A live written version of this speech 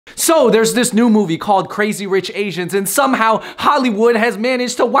So there's this new movie called Crazy Rich Asians, and somehow Hollywood has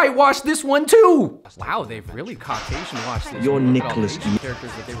managed to whitewash this one too. Wow, they've really Caucasian washed this. You're Nicholas.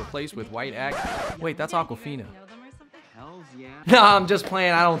 Characters that they replaced with white act. Wait, that's Aquafina. Nah, I'm just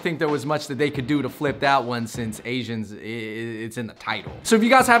playing. I don't think there was much that they could do to flip that one since Asians, it's in the title. So if you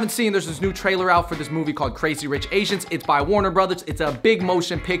guys haven't seen, there's this new trailer out for this movie called Crazy Rich Asians. It's by Warner Brothers. It's a big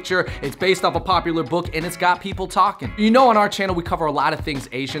motion picture. It's based off a popular book and it's got people talking. You know, on our channel, we cover a lot of things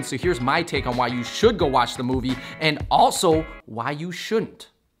Asian. So here's my take on why you should go watch the movie and also why you shouldn't.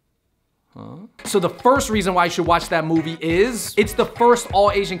 So the first reason why you should watch that movie is it's the first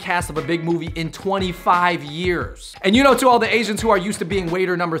all Asian cast of a big movie in 25 years. And you know, to all the Asians who are used to being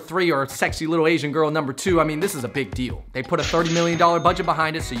waiter number 3 or sexy little Asian girl number 2, I mean, this is a big deal. They put a $30 million budget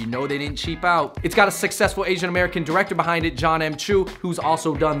behind it, so you know they didn't cheap out. It's got a successful Asian American director behind it, John M. Chu, who's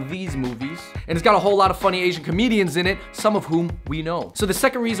also done these movies. And it's got a whole lot of funny Asian comedians in it, some of whom we know. So the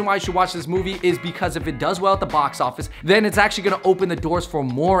second reason why you should watch this movie is because if it does well at the box office, then it's actually gonna open the doors for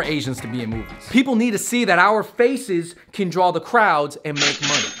more Asians to be in movies. People need to see that our faces can draw the crowds and make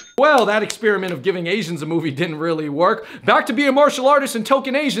money. Well, that experiment of giving Asians a movie didn't really work. Back to being martial artists and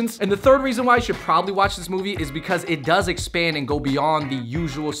token Asians. And the third reason why you should probably watch this movie is because it does expand and go beyond the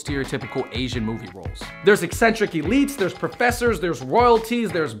usual stereotypical Asian movie roles. There's eccentric elites, there's professors, there's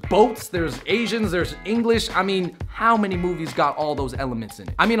royalties, there's boats, there's Asians, there's English. I mean, how many movies got all those elements in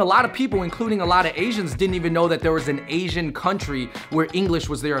it? I mean, a lot of people, including a lot of Asians, didn't even know that there was an Asian country where English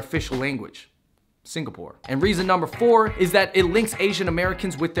was their official language. Singapore. And reason number 4 is that it links Asian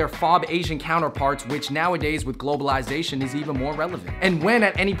Americans with their FOB Asian counterparts, which nowadays with globalization is even more relevant. And when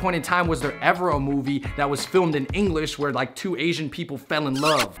at any point in time was there ever a movie that was filmed in English where like 2 Asian people fell in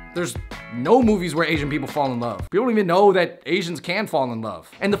love? There's no movies where Asian people fall in love. People don't even know that Asians can fall in love.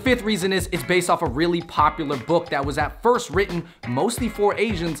 And the 5th reason is it's based off a really popular book that was at first written mostly for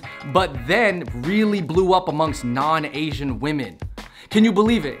Asians, but then really blew up amongst non-Asian women. Can you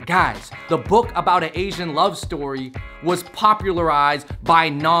believe it? Guys, the book about an Asian love story was popularized by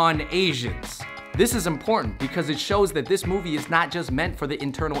non-Asians. This is important because it shows that this movie is not just meant for the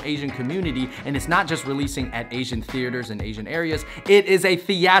internal Asian community, and it's not just releasing at Asian theaters and Asian areas. It is a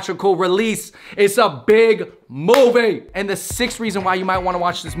theatrical release. It's a big movie. And the 6th reason why you might want to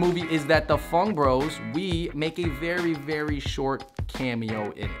watch this movie is that the Fung Bros, we make a very, very short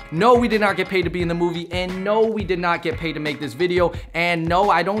cameo in it. No, we did not get paid to be in the movie, and no, we did not get paid to make this video, and no,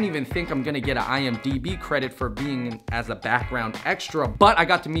 I don't even think I'm gonna get an IMDb credit for being as a background extra, but I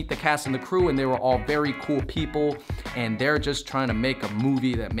got to meet the cast and the crew, and they were all very cool people, and they're just trying to make a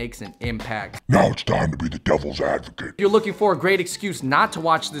movie that makes an impact. Now it's time to be the devil's advocate. If you're looking for a great excuse not to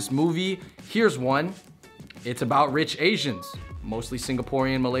watch this movie, here's one. It's about rich Asians. Mostly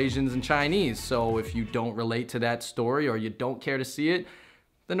Singaporean, Malaysians, and Chinese. So if you don't relate to that story or you don't care to see it,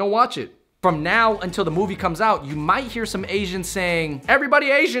 then don't watch it. From now until the movie comes out, you might hear some Asians saying, everybody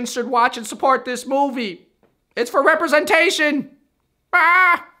Asian should watch and support this movie. It's for representation.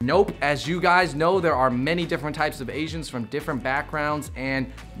 Ah! Nope, as you guys know, there are many different types of Asians from different backgrounds,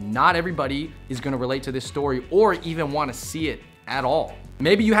 and not everybody is gonna relate to this story or even wanna see it at all.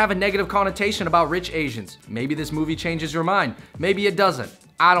 Maybe you have a negative connotation about rich Asians. Maybe this movie changes your mind. Maybe it doesn't.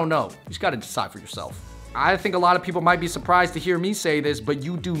 I don't know. You just gotta decide for yourself. I think a lot of people might be surprised to hear me say this, but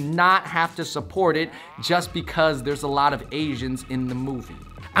you do not have to support it just because there's a lot of Asians in the movie.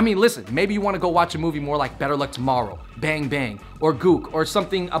 I mean, listen, maybe you wanna go watch a movie more like Better Luck Tomorrow, Bang Bang, or Gook, or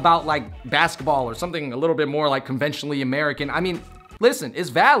something about like basketball, or something a little bit more like conventionally American. I mean, listen,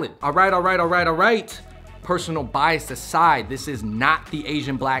 it's valid. All right. Personal bias aside, this is not the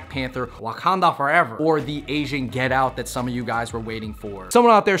Asian Black Panther, Wakanda Forever, or the Asian Get Out that some of you guys were waiting for.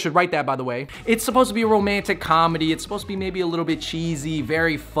 Someone out there should write that, by the way. It's supposed to be a romantic comedy. It's supposed to be maybe a little bit cheesy,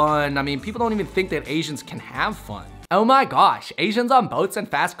 very fun. I mean, people don't even think that Asians can have fun. Oh my gosh, Asians on boats and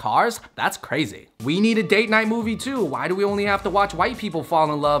fast cars? That's crazy. We need a date night movie too. Why do we only have to watch white people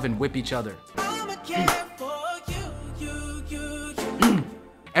fall in love and whip each other?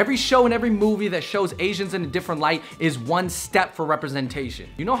 Every show and every movie that shows Asians in a different light is one step for representation.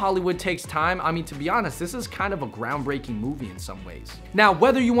 You know Hollywood takes time? I mean, to be honest, this is kind of a groundbreaking movie in some ways. Now,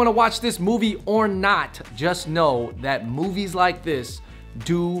 whether you want to watch this movie or not, just know that movies like this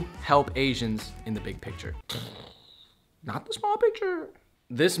do help Asians in the big picture. Not the small picture.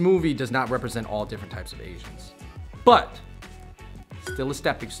 This movie does not represent all different types of Asians, but still a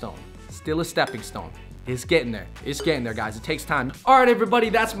stepping stone. Still a stepping stone. it's getting there. It's getting there, guys. It takes time. All right, everybody,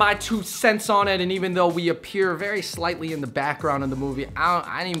 that's my 2 cents on it. And even though we appear very slightly in the background of the movie, we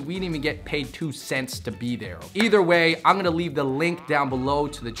didn't even get paid 2 cents to be there. Either way, I'm gonna leave the link down below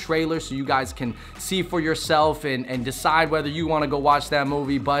to the trailer so you guys can see for yourself and decide whether you wanna go watch that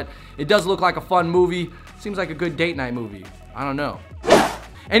movie. But it does look like a fun movie. Seems like a good date night movie. I don't know.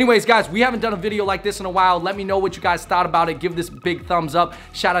 Anyways, guys, we haven't done a video like this in a while. Let me know what you guys thought about it. Give this big thumbs up.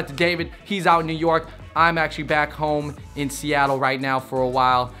 Shout out to David. He's out in New York. I'm actually back home in Seattle right now for a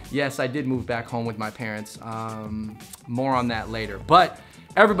while. Yes, I did move back home with my parents. More on that later. But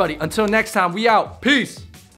everybody, until next time, we out. Peace.